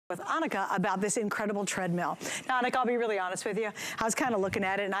with Annika about this incredible treadmill. Now, Annika, I'll be really honest with you. I was kind of looking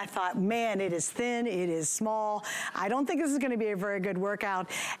at it and I thought, man, it is thin, it is small. I don't think this is gonna be a very good workout.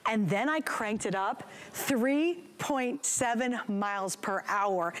 And then I cranked it up 3.7 miles per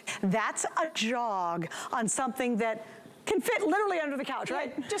hour. That's a jog on something that can fit literally under the couch,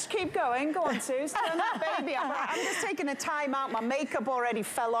 right? Yeah, just keep going. Go on, Suze. Turn that baby up. I'm just taking a time out. My makeup already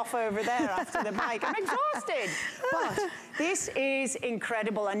fell off over there after the bike. I'm exhausted. But this is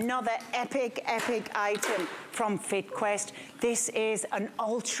incredible. Another epic, epic item from FitQuest. This is an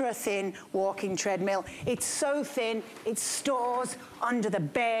ultra-thin walking treadmill. It's so thin, it stores under the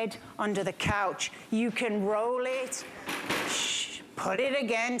bed, under the couch. You can roll it, put it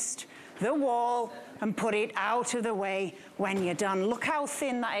against the wall, and put it out of the way when you're done. Look how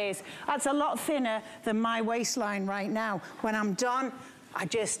thin that is. That's a lot thinner than my waistline right now. When I'm done, I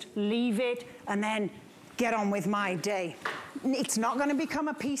just leave it and then get on with my day. It's not gonna become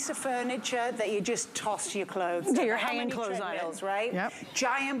a piece of furniture that you just toss your clothes. Yeah, you're hanging clothes on it. Right? Yep.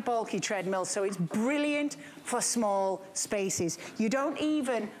 Giant bulky treadmill, so it's brilliant for small spaces. You don't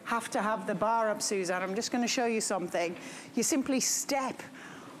even have to have the bar up, Suzanne. I'm just gonna show you something. You simply step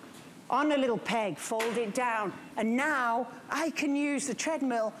on a little peg, fold it down, and now I can use the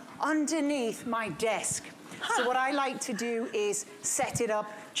treadmill underneath my desk. So what I like to do is set it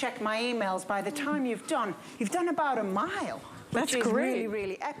up, check my emails. By the time you've done about a mile. That's which is great. really,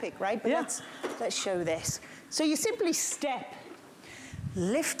 really epic, right? But yeah. let's show this. So you simply step,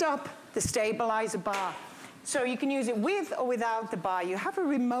 lift up the stabilizer bar. So you can use it with or without the bar. You have a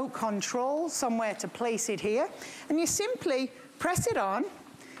remote control somewhere to place it here, and you simply press it on.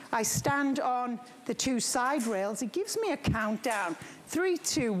 I stand on the two side rails. It gives me a countdown, 3,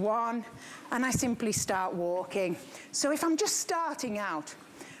 2, 1, and I simply start walking. So if I'm just starting out,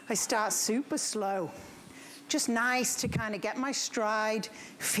 I start super slow. Just nice to kind of get my stride,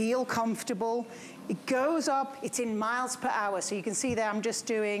 feel comfortable. It goes up, it's in miles per hour. So you can see there I'm just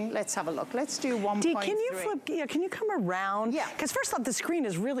doing, let's have a look. Let's do 1.3. Dee, can you flip, can you come around? Yeah. Because first off, the screen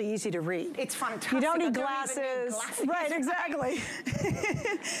is really easy to read. It's fantastic. You don't need glasses. Right, exactly.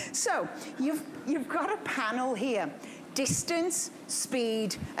 So you've got a panel here. Distance,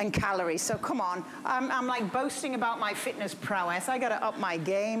 speed, and calories. So come on, I'm like boasting about my fitness prowess. I gotta up my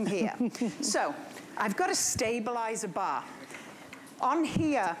game here. So I've got a stabilizer bar. On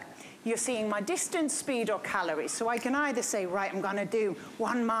here, you're seeing my distance, speed, or calories. So I can either say, right, I'm gonna do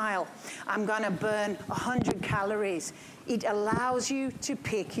 1 mile. I'm gonna burn 100 calories. It allows you to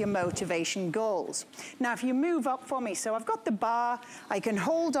pick your motivation goals. Now, if you move up for me, so I've got the bar, I can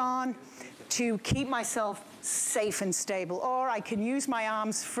hold on to keep myself safe and stable, or I can use my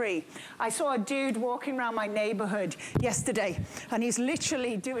arms free. I saw a dude walking around my neighborhood yesterday, and he's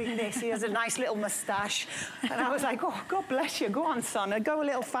literally doing this. He has a nice little mustache, and I was like, oh, God bless you. Go on, son, go a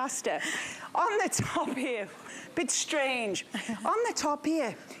little faster. On the top here, bit strange. On the top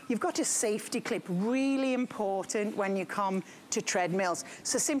here, you've got a safety clip, really important when you come to treadmills.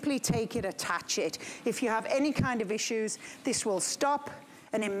 So simply take it, attach it. If you have any kind of issues, this will stop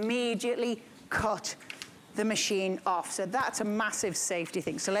and immediately cut the machine off. So that's a massive safety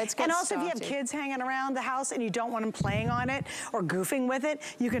thing. So let's get started. And also if you have kids hanging around the house and you don't want them playing on it or goofing with it,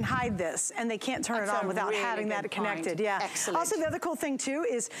 you can hide this and they can't turn it on without having that connected. Yeah. Excellent. Also the other cool thing too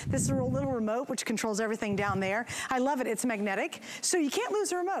is this is a little remote which controls everything down there. I love it, it's magnetic. So you can't lose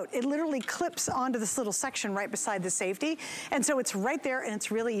the remote. It literally clips onto this little section right beside the safety. And so it's right there and it's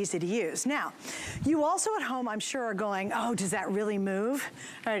really easy to use. Now, you also at home I'm sure are going, oh, does that really move?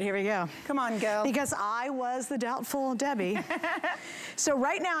 All right, here we go. Come on, girl. Because I was the doubtful Debbie. So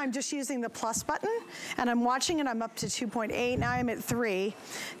right now I'm just using the plus button and I'm watching and I'm up to 2.8. Now I'm at 3,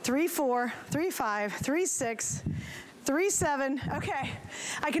 3, 4, 3, 5, 3, 6, 3, 7, okay.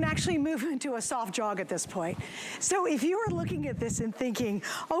 I can actually move into a soft jog at this point. So if you were looking at this and thinking,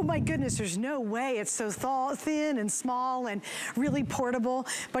 oh my goodness, there's no way it's so thin and small and really portable,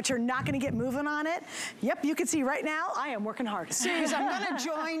 but you're not gonna get moving on it, yep, you can see right now, I am working hard. Suze, I'm gonna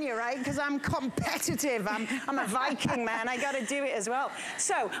join you, right? Because I'm competitive. I'm a Viking, man. I gotta do it as well.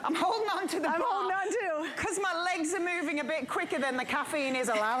 So I'm holding on to the bar. I'm holding on too. Because my legs are moving a bit quicker than the caffeine is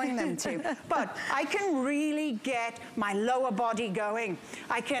allowing them to. But I can really get my lower body going.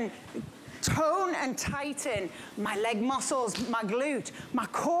 I can tone and tighten my leg muscles, my glute. My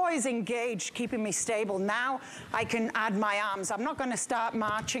core is engaged, keeping me stable. Now I can add my arms. I'm not gonna start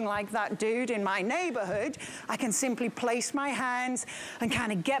marching like that dude in my neighborhood. I can simply place my hands and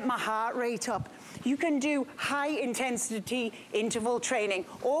kind of get my heart rate up. You can do high intensity interval training,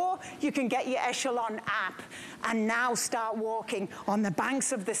 or you can get your Echelon app and now start walking on the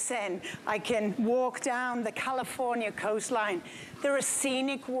banks of the Seine. I can walk down the California coastline. There are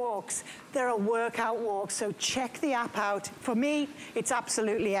scenic walks. There are workout walks. So check the app out. For me, it's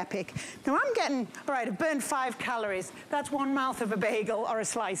absolutely epic. Now I'm getting, all right, I've burned 5 calories. That's 1 mouth of a bagel or a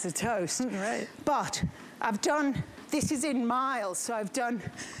slice of toast. Right. But I've done, this is in miles, so I've done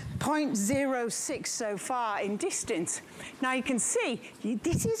 0.06 so far in distance. Now you can see,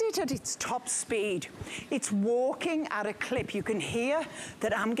 this is it at its top speed. It's walking at a clip. You can hear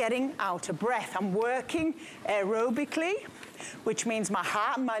that I'm getting out of breath. I'm working aerobically, which means my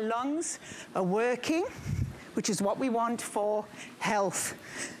heart and my lungs are working, which is what we want for health.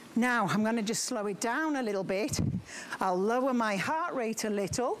 Now, I'm gonna just slow it down a little bit. I'll lower my heart rate a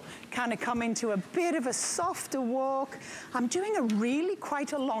little, kind of come into a bit of a softer walk. I'm doing a really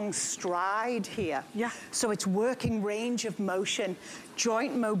quite a long stride here. Yeah. So it's working range of motion,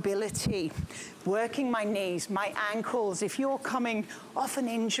 joint mobility, working my knees, my ankles. If you're coming off an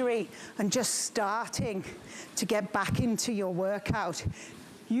injury and just starting to get back into your workout,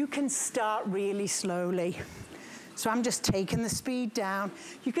 you can start really slowly. So I'm just taking the speed down.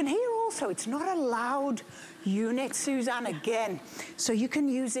 You can hear also, it's not a loud unit, Suzanne, again. So you can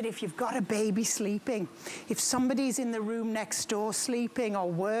use it if you've got a baby sleeping, if somebody's in the room next door sleeping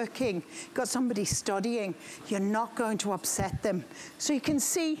or working, got somebody studying, you're not going to upset them. So you can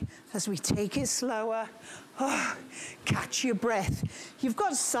see, as we take it slower, oh, catch your breath. You've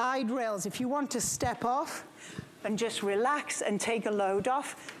got side rails. If you want to step off and just relax and take a load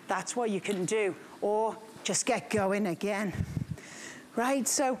off, that's what you can do. Or just get going again, right?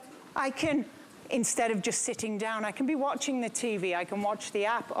 So I can, instead of just sitting down, I can be watching the TV. I can watch the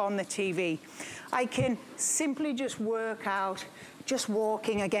app on the TV. I can simply just work out, just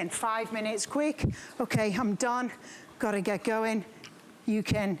walking again, 5 minutes quick. Okay, I'm done, gotta get going. You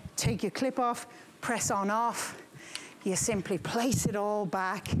can take your clip off, press on off. You simply place it all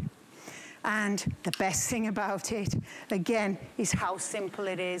back. And the best thing about it, again, is how simple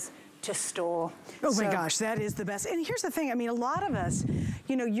it is to store. Oh my gosh, that is the best. And here's the thing, I mean, a lot of us,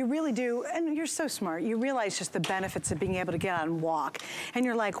 you know, you really do, and you're so smart, you realize just the benefits of being able to get out and walk. And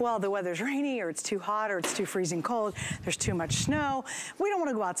you're like, well, the weather's rainy, or it's too hot, or it's too freezing cold, there's too much snow. We don't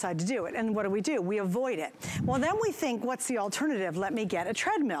want to go outside to do it. And what do? We avoid it. Well, then we think, what's the alternative? Let me get a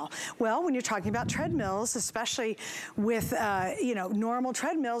treadmill. Well, when you're talking about treadmills, especially with, you know, normal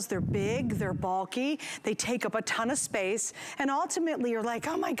treadmills, they're big, they're bulky, they take up a ton of space, and ultimately you're like,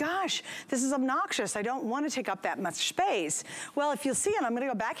 oh my gosh, this is obnoxious. I don't want to take up that much space. Well, if you'll see, and I'm going to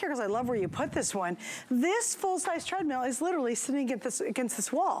go back here because I love where you put this one, this full-size treadmill is literally sitting against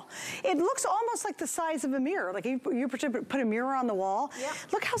this wall. It looks almost like the size of a mirror. Like you put a mirror on the wall. Yep.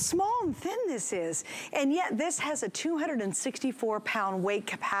 Look how small and thin this is. And yet this has a 264-pound weight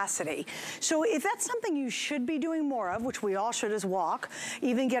capacity. So if that's something you should be doing more of, which we all should, is walk,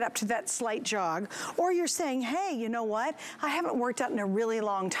 even get up to that slight jog, or you're saying, hey, you know what? I haven't worked out in a really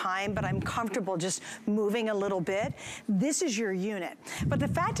long time, but I'm comfortable just moving a little bit, this is your unit. But the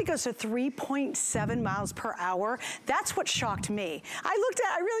fact it goes to 3.7 miles per hour, that's what shocked me. I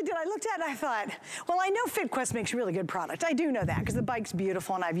really did, I looked at it and I thought, well, I know FitQuest makes really good product. I do know that because the bike's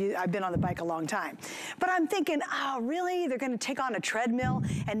beautiful and I've been on the bike a long time. But I'm thinking, oh, really? They're gonna take on a treadmill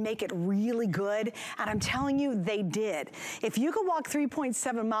and make it really good? And I'm telling you, they did. If you can walk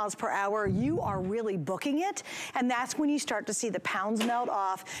 3.7 miles per hour, you are really booking it. And that's when you start to see the pounds melt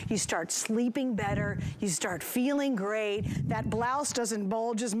off. You start sleeping better, you start feeling great, that blouse doesn't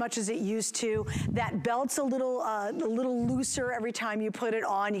bulge as much as it used to, that belt's a little looser every time you put it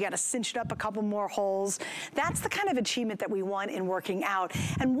on, you gotta cinch it up a couple more holes. That's the kind of achievement that we want in working out,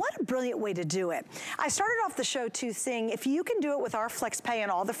 and what a brilliant way to do it. I started off the show too saying, if you can do it with our FlexPay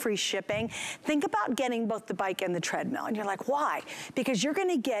and all the free shipping, think about getting both the bike and the treadmill. And you're like, why? Because you're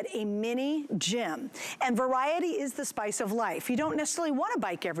gonna get a mini gym, and variety is the spice of life. You don't necessarily want a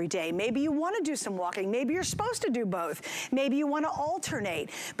bike every day. Maybe you want to do some walking. Maybe you're supposed to do both. Maybe you want to alternate.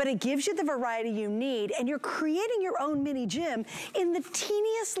 But it gives you the variety you need, and you're creating your own mini gym in the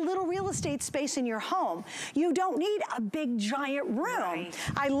teeniest little real estate space in your home. You don't need a big giant room. Right.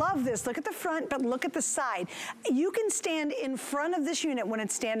 I love this. Look at the front, but look at the side. You can stand in front of this unit when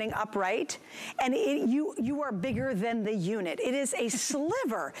it's standing upright, and you are bigger than the unit. It is a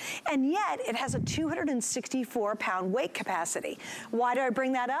sliver, and yet it has a 264-pound weight capacity. Why do I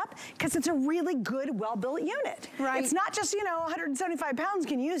bring that up because it's a really good, well-built unit. Right. It's not just, 175 pounds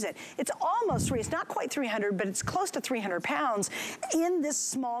can use it. It's almost it's not quite 300, but it's close to 300 pounds in this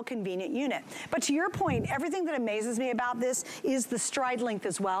small, convenient unit. But to your point, everything that amazes me about this is the stride length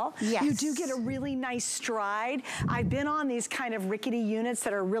as well. Yes. You do get a really nice stride. I've been on these kind of rickety units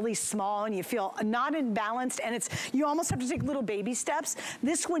that are really small and you feel not imbalanced, and you almost have to take little baby steps.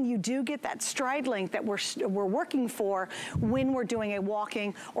 This one, you do get that stride length that we're working for when we're doing a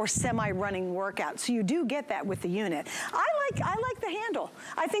walking or semi-running workout. So you do get that with the unit. I like the handle.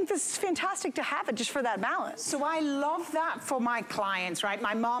 I think this is fantastic to have it just for that balance. So I love that for my clients, right?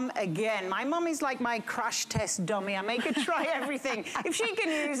 My mom, again, my mom is like my crash test dummy. I make her try everything. If she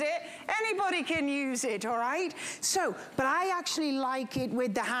can use it, anybody can use it, all right? So, but I actually like it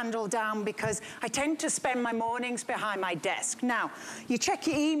with the handle down because I tend to spend my mornings behind my desk. Now, you check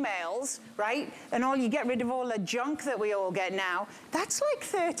your emails, right? And you get rid of all the junk that we all get now. That's like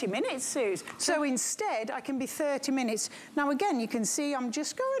 30 minutes, Suze. So instead, I can be 30 minutes. Now, again, you can see I'm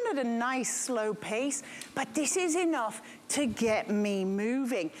just going at a nice slow pace, but this is enough to get me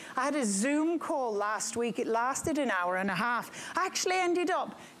moving. I had a Zoom call last week. It lasted an hour and a half. I actually ended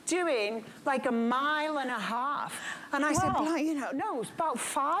up doing like 1.5 miles. And I said, no, it's about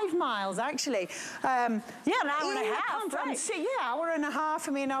 5 miles actually. Yeah, an hour and a half, right? Yeah, hour and a half.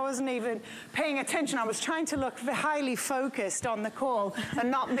 I mean, I wasn't even paying attention. I was trying to look highly focused on the call and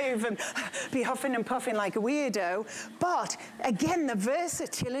not move and be huffing and puffing like a weirdo. But again, the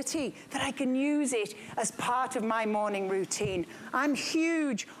versatility that I can use it as part of my morning routine. I'm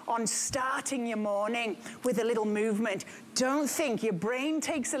huge on starting your morning with a little movement. Don't think your brain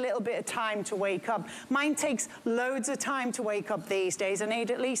takes a little bit of time to wake up. Mine takes loads of time to wake up these days. I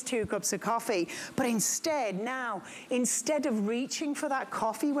need at least 2 cups of coffee. But instead of reaching for that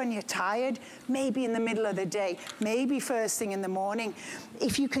coffee when you're tired, maybe in the middle of the day, maybe first thing in the morning,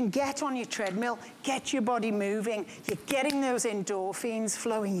 if you can get on your treadmill, get your body moving, you're getting those endorphins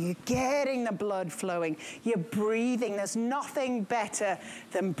flowing, you're getting the blood flowing, you're breathing. There's nothing better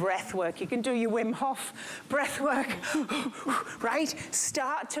than breath work. You can do your Wim Hof breath work, right?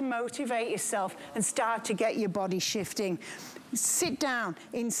 Start to motivate yourself and start to get your body shifting. Sit down.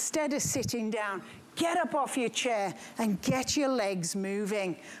 Instead of sitting down, get up off your chair and get your legs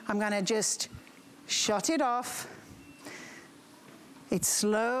moving. I'm going to just shut it off. It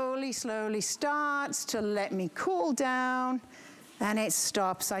slowly, slowly starts to let me cool down. And it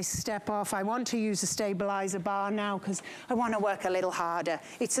stops. I step off. I want to use a stabilizer bar now because I want to work a little harder.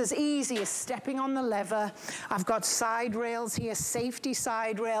 It's as easy as stepping on the lever. I've got side rails here, safety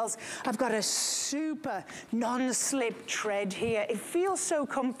side rails. I've got a super non-slip tread here. It feels so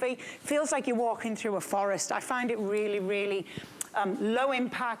comfy. Feels like you're walking through a forest. I find it really, really low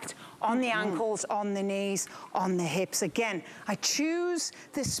impact on the ankles, on the knees, on the hips. Again, I choose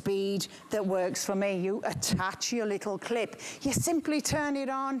the speed that works for me. You attach your little clip. You simply turn it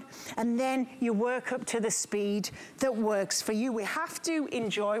on, and then you work up to the speed that works for you. We have to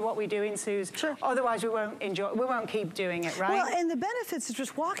enjoy what we do in Suze. Sure. Otherwise, we won't keep doing it, right? Well, and the benefits of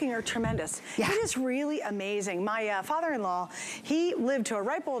just walking are tremendous. Yeah. It is really amazing. My father-in-law, he lived to a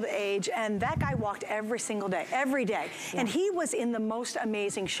ripe old age, and that guy walked every single day, every day. Yeah. And he was in the most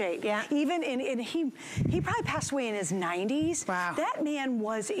amazing shape. Yeah. Even he probably passed away in his 90s. Wow. That man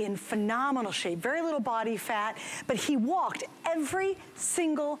was in phenomenal shape, very little body fat, but he walked every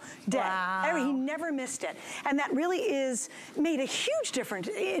single day. Wow. He never missed it. And that really made a huge difference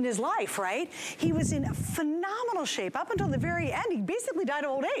in his life, right? He was in phenomenal shape up until the very end. He basically died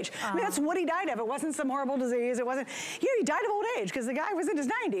of old age. I mean, that's what he died of. It wasn't some horrible disease. It wasn't, he died of old age because the guy was in his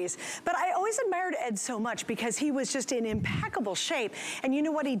 90s. But I always admired Ed so much because he was just in impeccable shape. And you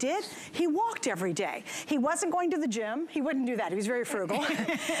know what he did? He walked every day. He wasn't going to the gym. He wouldn't do that. He was very frugal.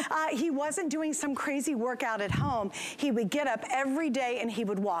 He wasn't doing some crazy workout at home. He would get up every day and he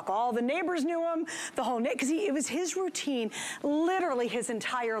would walk. All the neighbors knew him, the whole, because it was his routine literally his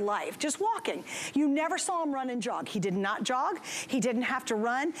entire life, just walking. You never saw him run and jog. He did not jog. He didn't have to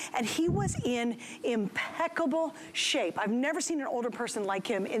run, and he was in impeccable shape. I've never seen an older person like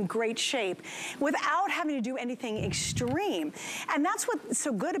him in great shape without having to do anything extreme. And that's what's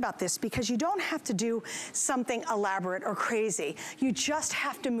so good about this, because you don't have to do something elaborate or crazy. You just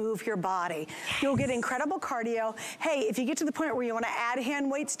have to move your body. Yes. You'll get incredible cardio. Hey, if you get to the point where you want to add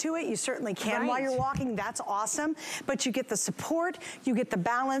hand weights to it, you certainly can while you're walking. That's awesome. But you get the support, you get the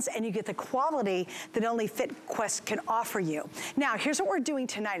balance, and you get the quality that only FitQuest can offer you. Now, here's what we're doing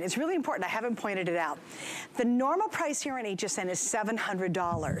tonight. It's really important. I haven't pointed it out. The normal price here on HSN is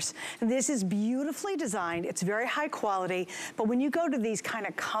 $700. This is beautifully designed. It's very high quality, But when you go to these kind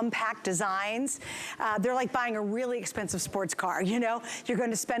of compact designs, they're like buying a really expensive sports car, you know? You're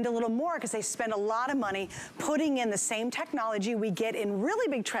going to spend a little more because they spend a lot of money putting in the same technology we get in really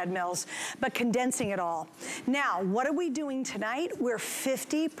big treadmills, but condensing it all. Now, what are we doing tonight? We're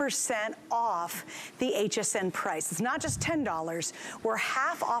 50% off the HSN price. It's not just $10. We're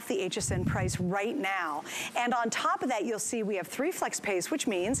half off the HSN price right now. And on top of that, you'll see we have 3 flex pays, which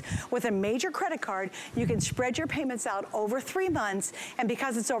means with a major credit card, you can spread your payments out over 3 months. And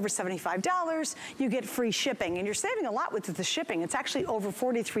because it's over $75, you get free shipping. And you're saving a lot with the shipping. It's actually over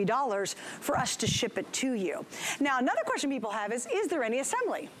 $43 for us to ship it to you. Now, another question people have is there any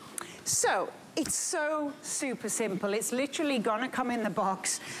assembly? So, it's so super simple. It's literally gonna come in the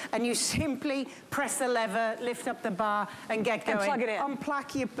box and you simply press the lever, lift up the bar and get going. And plug it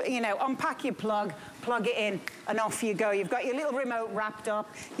in. Unpack your plug, plug it in and off you go. You've got your little remote wrapped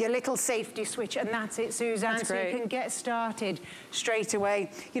up, your little safety switch, and that's it, Suzanne. That's great. So you can get started straight away.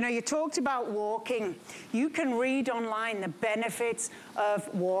 You know, you talked about walking. You can read online the benefits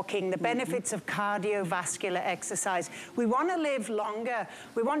of walking, the benefits of cardiovascular exercise. We want to live longer.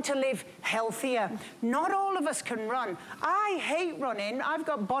 We want to live healthier. Not all of us can run. I hate running. I've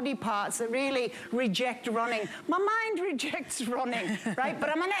got body parts that really reject running. My mind rejects running, right? But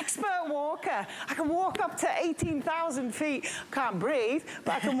I'm an expert walker. I can walk up to 18,000 feet. Can't breathe,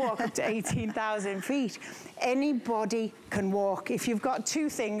 but I can walk up to 18,000 feet. Anybody can walk. If you've got 2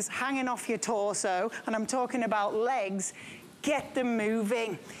 things hanging off your torso, and I'm talking about legs, get them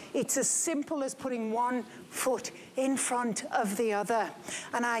moving. It's as simple as putting 1 foot in front of the other.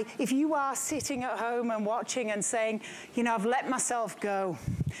 And if you are sitting at home and watching and saying, you know, I've let myself go.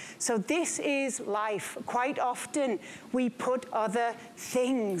 So this is life. Quite often we put other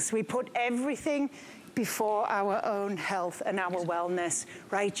things, we put everything before our own health and our wellness,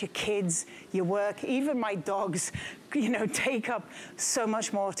 right? Your kids, your work, even my dogs, you know, take up so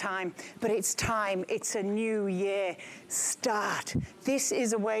much more time. But it's time, it's a new year. Start. This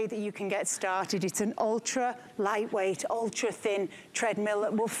is a way that you can get started. It's an ultra lightweight, ultra thin treadmill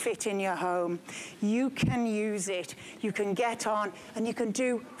that will fit in your home. You can use it. You can get on and you can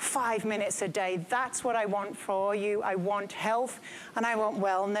do 5 minutes a day. That's what I want for you. I want health and I want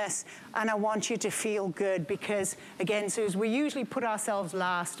wellness and I want you to feel good because, again, Suze, we usually put ourselves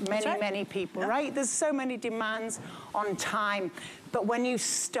last, many people, right? There's so many demands on time. But when you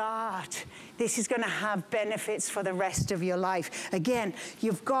start, this is going to have benefits for the rest of your life. Again,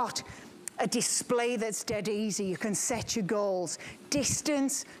 you've got a display that's dead easy. You can set your goals.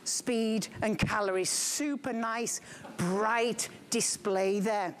 Distance, speed, and calories. Super nice, bright display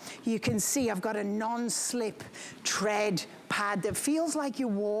there. You can see I've got a non-slip tread pad that feels like you're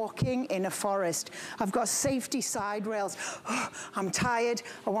walking in a forest. I've got safety side rails. Oh, I'm tired,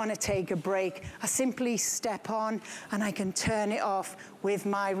 I want to take a break. I simply step on and I can turn it off with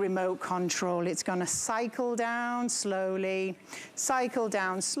my remote control. It's going to cycle down slowly, cycle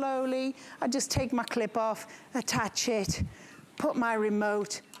down slowly. I just take my clip off, attach it, put my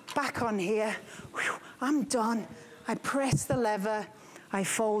remote back on here. Whew, I'm done. I press the lever, I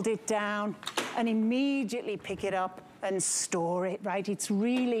fold it down and immediately pick it up and store it, right? It's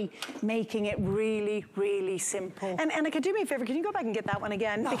really making it really, really simple. And Annika, do me a favor, can you go back and get that one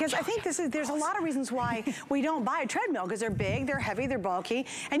again? Because I think there's a lot of reasons why we don't buy a treadmill, because they're big, they're heavy, they're bulky,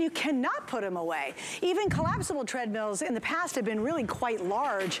 and you cannot put them away. Even collapsible treadmills in the past have been really quite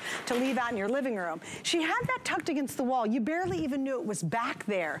large to leave out in your living room. She had that tucked against the wall. You barely even knew it was back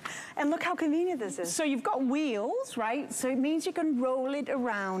there. And look how convenient this is. So you've got wheels, right? So it means you can roll it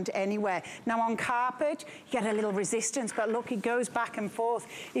around anywhere. Now on carpet, you get a little resistance, but look, it goes back and forth.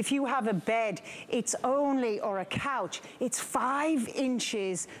 If you have a bed, it's only, or a couch, it's 5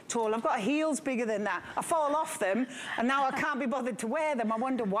 inches tall. I've got heels bigger than that. I fall off them, and now I can't be bothered to wear them. I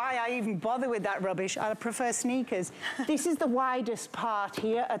wonder why I even bother with that rubbish. I prefer sneakers. This is the widest part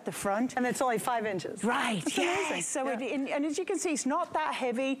here at the front. And it's only 5 inches. Right, yes. So and as you can see, it's not that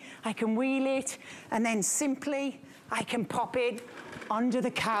heavy. I can wheel it, and then simply I can pop it under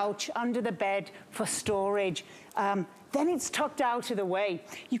the couch, under the bed for storage. Then it's tucked out of the way.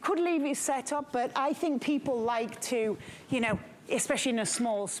 You could leave it set up, but I think people like to, you know, especially in a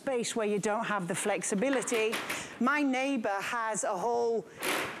small space where you don't have the flexibility. My neighbor has a whole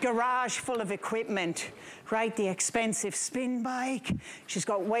garage full of equipment, right, the expensive spin bike. She's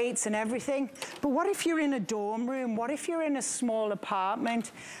got weights and everything. But what if you're in a dorm room? What if you're in a small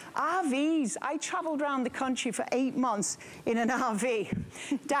apartment? RVs, I traveled around the country for 8 months in an RV.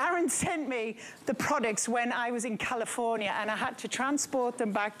 Darren sent me the products when I was in California and I had to transport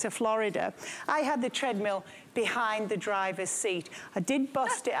them back to Florida. I had the treadmill behind the driver's seat. I did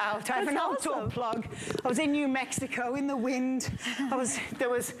bust it out. I have an outdoor plug. I was in New Mexico in the wind. There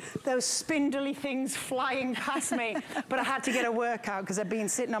was those spindly things flying past me, but I had to get a workout because I'd been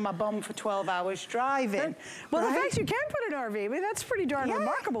sitting on my bum for 12 hours driving. Well, in fact, you can put an RV. I mean, that's pretty darn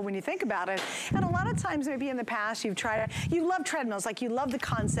remarkable when you think about it. And a lot of times, maybe in the past, you've tried it. You love treadmills, like you love the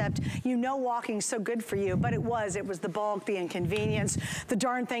concept. You know walking's so good for you, but it was the bulk, the inconvenience. The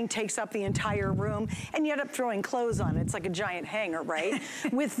darn thing takes up the entire room, and you end up throwing clothes on it. It's like a giant hanger, right?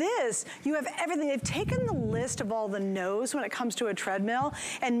 With this, you have everything. They've taken the list of all the no's when it comes to a treadmill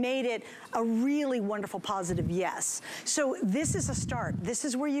and made it a really wonderful positive yes. So this is a start. This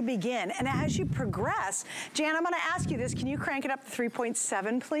is where you begin. And as you progress, Jan, I'm gonna ask you this. Can you crank it up to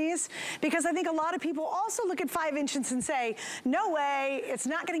 3.7, please? Because I think a lot of people also look at 5 inches and say, no way, it's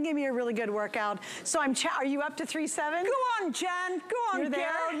not gonna give me a really good workout. So are you up to 3.7? Go on, Jan. Go on,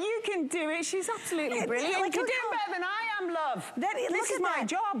 girl. You can do it. She's absolutely brilliant. Like, you're doing better than I am, love. This is my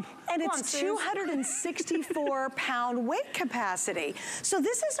job. And it's 264-pound weight capacity. So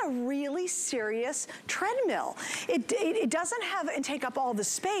this is a really serious treadmill. It doesn't have and take up all the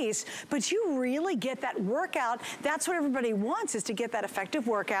space, but you really get that workout. That's what everybody wants, is to get that effective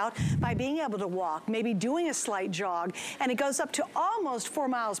workout by being able to walk, maybe doing a slight jog, and it goes up to almost 4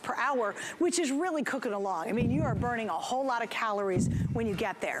 miles per hour, which is really cooking along. I mean, you are burning a whole lot of calories when you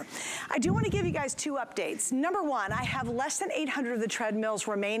get there. I do want to give you guys 2 updates. Number 1, I have less than 800 of the treadmills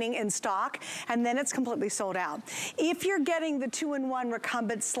remaining in stock, and then it's completely sold out. If you're getting the 2-in-1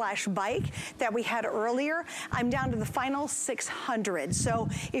 recumbent / bike that we had earlier, I'm down to the final 600. So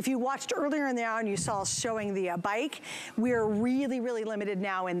if you watched earlier in the hour and you saw us showing the bike, we're really, really limited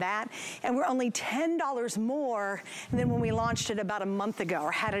now in that, and we're only $10 more than when we launched it about a month ago,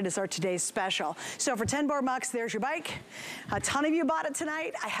 or had it as our today's special. So for 10 more bucks, there's your bike. A ton of you bought it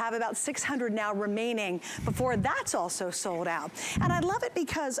tonight. I have about 600 now remaining before that's also sold out. And I love it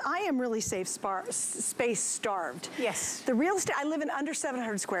because I am really space starved. Yes. The real estate, I live in under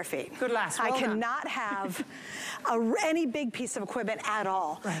 700 square feet. Good lass, well I cannot have any big piece of equipment at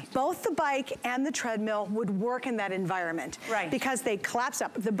all. Right. Both the bike and the treadmill would work in that environment. Right. Because they collapse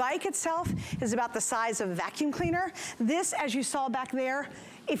up. The bike itself is about the size of a vacuum cleaner. This, as you saw back there,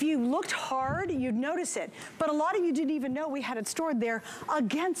 if you looked hard, you'd notice it. But a lot of you didn't even know we had it stored there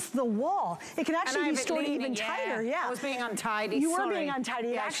against the wall. It can actually be stored even tighter. Yeah. I was being untidy. You were being untidy.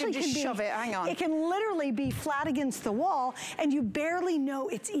 Yeah, actually just shove it. Hang on. It can literally be flat against the wall, and you barely know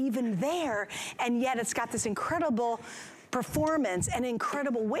it's even there. And yet it's got this incredible performance and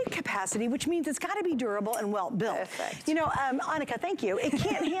incredible weight capacity, which means it's got to be durable and well built. Perfect. You know, Annika, thank you. It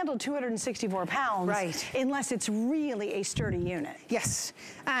can't handle 264 pounds unless it's really a sturdy unit. Yes,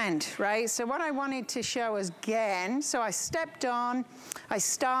 and so what I wanted to show is again, so I stepped on, I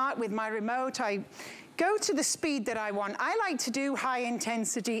start with my remote, I go to the speed that I want. I like to do high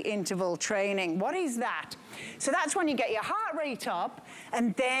intensity interval training. What is that? So that's when you get your heart rate up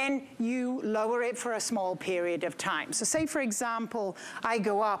and then you lower it for a small period of time. So say, for example, I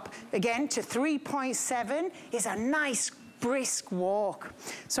go up again to 3.7 is a nice brisk walk.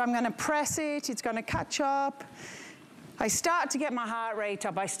 So I'm gonna press it, it's gonna catch up. I start to get my heart rate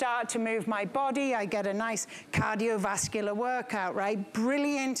up. I start to move my body. I get a nice cardiovascular workout, right?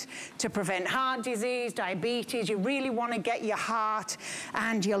 Brilliant to prevent heart disease, diabetes. You really want to get your heart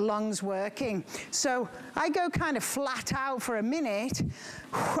and your lungs working. So I go kind of flat out for a minute.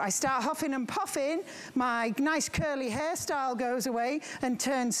 I start huffing and puffing. My nice curly hairstyle goes away and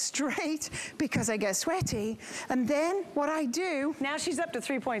turns straight because I get sweaty. And then what I do... Now she's up to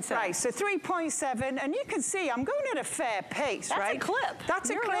 3.7. Right, so 3.7. And you can see I'm going at a fair pace, right? That's a clip. That's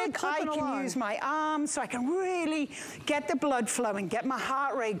a clip. I can use my arms so I can really get the blood flowing, get my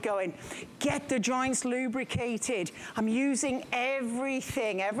heart rate going, get the joints lubricated. I'm using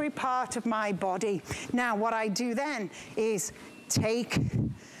everything, every part of my body. Now, what I do then is take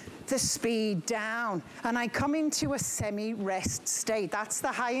the speed down and I come into a semi-rest state. That's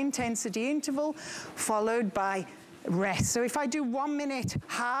the high intensity interval followed by rest. So if I do 1 minute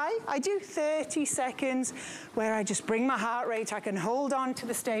high, I do 30 seconds where I just bring my heart rate. I can hold on to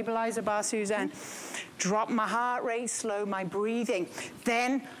the stabilizer bar, Suzanne, drop my heart rate, slow my breathing.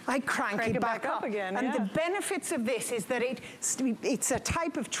 Then I crank it back up again. And the benefits of this is that it's a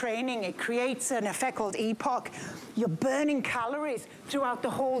type of training. It creates an effect called EPOC. You're burning calories throughout the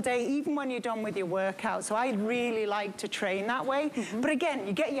whole day, even when you're done with your workout. So I really like to train that way. But again,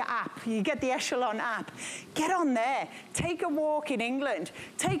 you get your app, you get the Echelon app. Get on there, take a walk in England,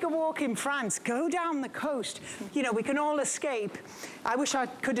 take a walk in France, go down the coast. You know, we can all escape. I wish I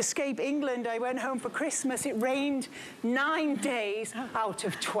could escape England. I went home for Christmas. It rained 9 days out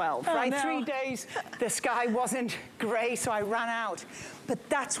of 12, right? No. 3 days, the sky wasn't grey, so I ran out. But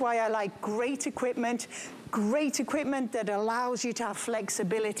that's why I like great equipment that allows you to have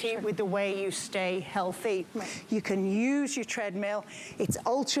flexibility with the way you stay healthy. You can use your treadmill. It's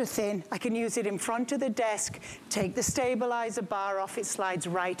ultra thin. I can use it in front of the desk, take the stabilizer bar off, it slides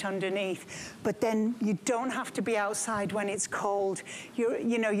right underneath. But then you don't have to be outside when it's cold.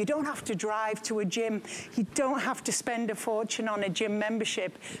 You know, you don't have to drive to a gym. You don't have to spend a fortune on a gym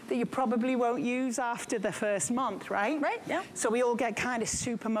membership that you probably won't use after the first month, right? Right, yeah. So we all get kind of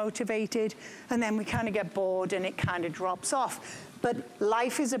super motivated, and then we kind of get bored and it kind of drops off. But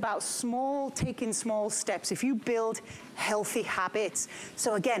life is about taking small steps. If you build healthy habits,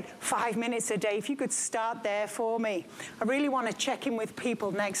 so again, 5 minutes a day, if you could start there for me. I really want to check in with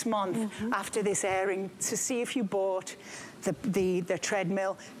people next month after this airing to see if you bought the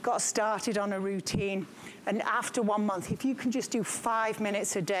treadmill, got started on a routine, and after 1 month, if you can just do 5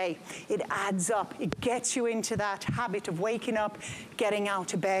 minutes a day, it adds up. It gets you into that habit of waking up, getting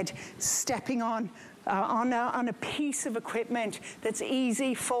out of bed, stepping on a piece of equipment that's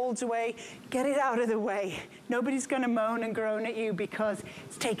easy, folds away, get it out of the way. Nobody's gonna moan and groan at you because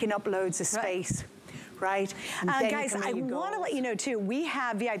it's taking up loads of space. Right? Guys, I want to let you know too, we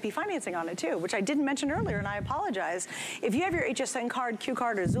have VIP financing on it too, which I didn't mention earlier, and I apologize. If you have your HSN card, Q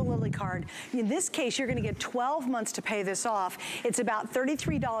card, or Zulily card, in this case, you're going to get 12 months to pay this off. It's about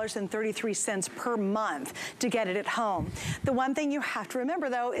 $33.33 per month to get it at home. The one thing you have to remember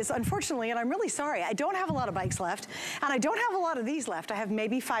though is, unfortunately, and I'm really sorry, I don't have a lot of bikes left, and I don't have a lot of these left. I have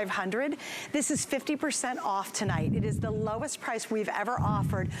maybe 500. This is 50% off tonight. It is the lowest price we've ever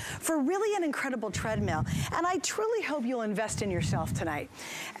offered for really an incredible treadmill. And I truly hope you'll invest in yourself tonight.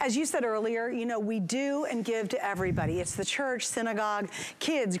 As you said earlier, you know, we do and give to everybody. It's the church, synagogue,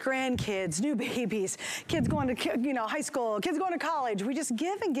 kids, grandkids, new babies, kids going to, you know, high school, kids going to college. We just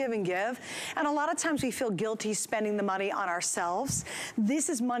give and give and give. And a lot of times we feel guilty spending the money on ourselves. This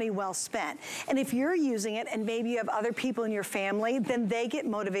is money well spent. And if you're using it and maybe you have other people in your family, then they get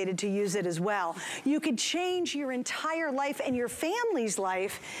motivated to use it as well. You could change your entire life and your family's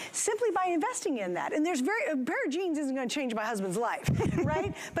life simply by investing in that. And there's a pair of jeans isn't gonna change my husband's life,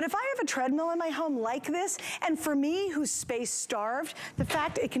 right? But if I have a treadmill in my home like this, and for me, who's space starved, the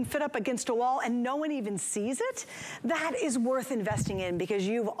fact it can fit up against a wall and no one even sees it, that is worth investing in because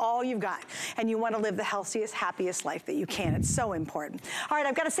you've all you've got. And you wanna live the healthiest, happiest life that you can. It's so important. All right,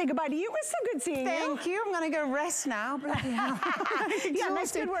 I've gotta say goodbye to you. It was so good seeing you. Thank you. I'm gonna go rest now. Yeah,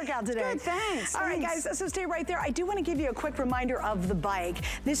 nice good workout today. Good, thanks. All right, guys, so stay right there. I do wanna give you a quick reminder of the bike.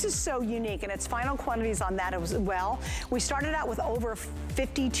 This is so unique, and it's final quantities on that as well. We started out with over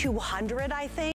 5,200, I think.